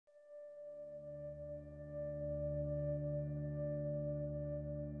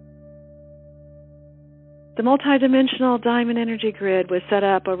The multidimensional diamond energy grid was set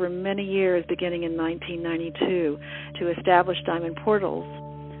up over many years, beginning in 1992, to establish diamond portals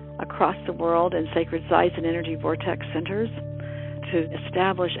across the world in sacred sites and energy vortex centers, to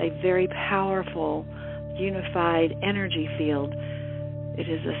establish a very powerful, unified energy field. It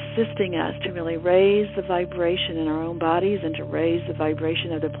is assisting us to really raise the vibration in our own bodies and to raise the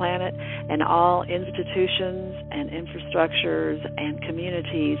vibration of the planet and all institutions and infrastructures and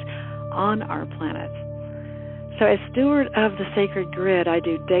communities on our planet. So as steward of the sacred grid, I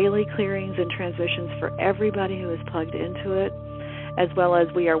do daily clearings and transitions for everybody who is plugged into it, as well as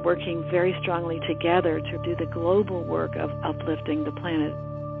we are working very strongly together to do the global work of uplifting the planet.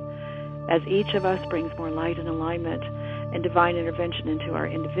 As each of us brings more light and alignment and divine intervention into our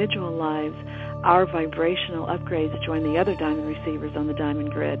individual lives, our vibrational upgrades join the other diamond receivers on the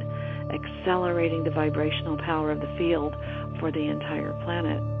diamond grid, accelerating the vibrational power of the field for the entire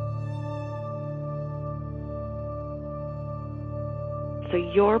planet. So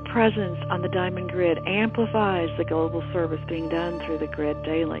your presence on the diamond grid amplifies the global service being done through the grid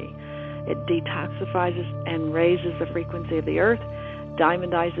daily. It detoxifies and raises the frequency of the earth,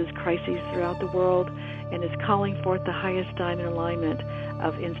 diamondizes crises throughout the world, and is calling forth the highest diamond alignment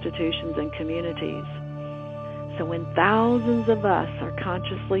of institutions and communities. So when thousands of us are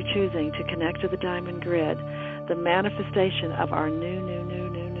consciously choosing to connect to the diamond grid, the manifestation of our new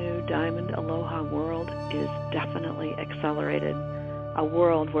diamond aloha world is definitely accelerated. A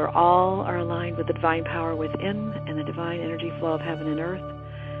world where all are aligned with the divine power within and the divine energy flow of heaven and earth.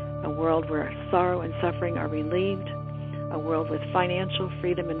 A world where sorrow and suffering are relieved. A world with financial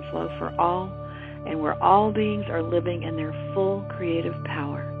freedom and flow for all. And where all beings are living in their full creative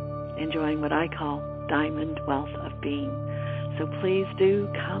power, enjoying what I call diamond wealth of being. So please do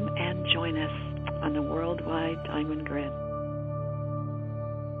come and join us on the worldwide diamond grid.